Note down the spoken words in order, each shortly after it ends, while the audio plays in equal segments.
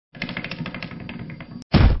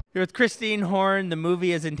Here with Christine Horne. The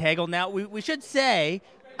movie is Entangled. Now, we should say,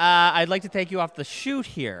 I'd like to thank you off the shoot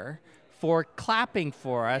here for clapping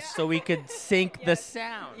for us so we could sync the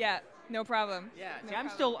sound. Yeah, no problem. Yeah, no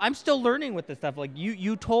see, problem. I'm still learning with this stuff. Like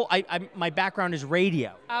you told, my background is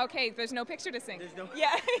radio. Okay, there's no picture to sync. There's no.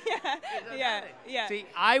 Yeah, yeah. See,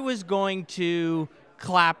 I was going to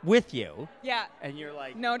clap with you. Yeah. And you're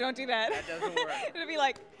like, no, don't do that. That doesn't work. It'll be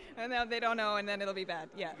like, and then they don't know, and then it'll be bad.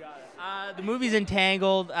 Yeah. The movie's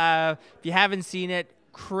Entangled. If you haven't seen it,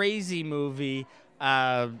 crazy movie.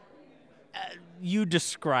 You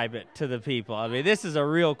describe it to the people. I mean, this is a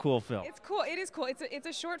real cool film. It's cool. It is cool. It's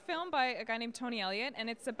a short film by a guy named Tony Elliott, and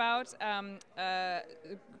it's about kind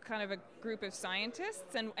of a group of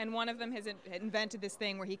scientists, and one of them has invented this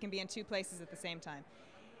thing where he can be in two places at the same time,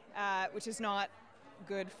 which is not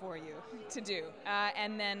good for you to do.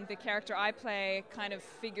 And then the character I play kind of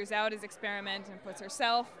figures out his experiment and puts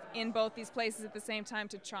herself in both these places at the same time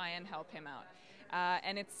to try and help him out.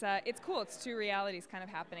 And it's cool. It's two realities kind of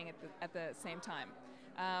happening at the same time.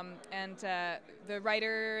 The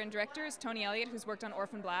writer and director is Tony Elliott, who's worked on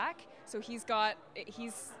Orphan Black. So he's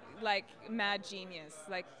like mad genius.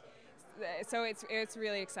 Like, so it's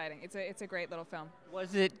really exciting. It's a great little film.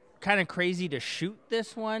 Was it kind of crazy to shoot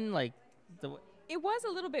this one? Like It was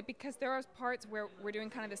a little bit, because there are parts where we're doing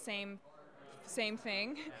kind of the same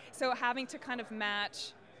thing. So having to kind of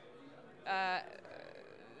match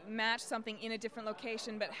something in a different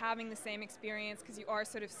location, but having the same experience, because you are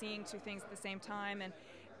sort of seeing two things at the same time, and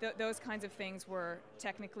those kinds of things were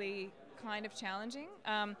technically kind of challenging.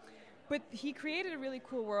 But he created a really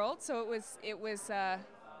cool world, so it was,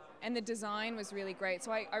 and the design was really great.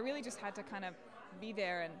 So I really just had to kind of be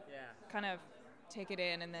there and kind of take it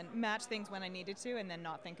in, and then match things when I needed to, and then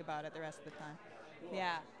not think about it the rest of the time.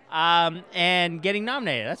 Yeah. And getting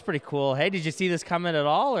nominated, that's pretty cool. Hey, did you see this coming at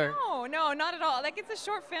all, or? No, not at all. Like, it's a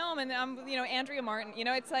short film, and Andrea Martin,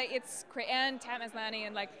 and Tam Aslani,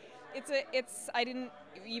 and like, I didn't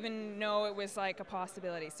even know it was like a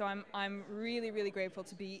possibility. So I'm really, really grateful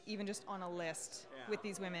to be even just on a list with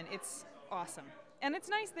these women. It's awesome. And it's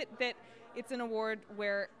nice that it's an award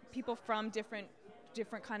where people from different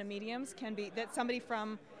kind of mediums can be, that somebody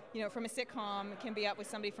from a sitcom can be up with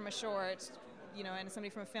somebody from a short, and somebody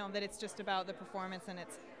from a film, that it's just about the performance, and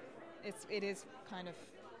it is kind of,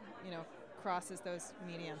 crosses those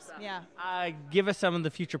mediums. Yeah. Give us some of the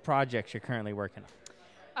future projects you're currently working on.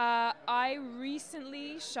 I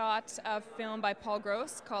recently shot a film by Paul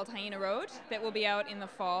Gross called Hyena Road that will be out in the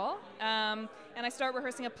fall. And I start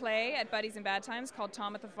rehearsing a play at Buddies in Bad Times called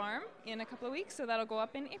Tom at the Farm in a couple of weeks, so that'll go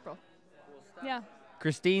up in April. Cool stuff. Yeah.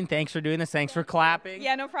 Christine, thanks for doing this. Thanks for clapping.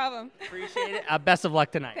 Yeah, no problem. Appreciate it. Best of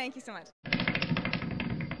luck tonight. Thank you so much.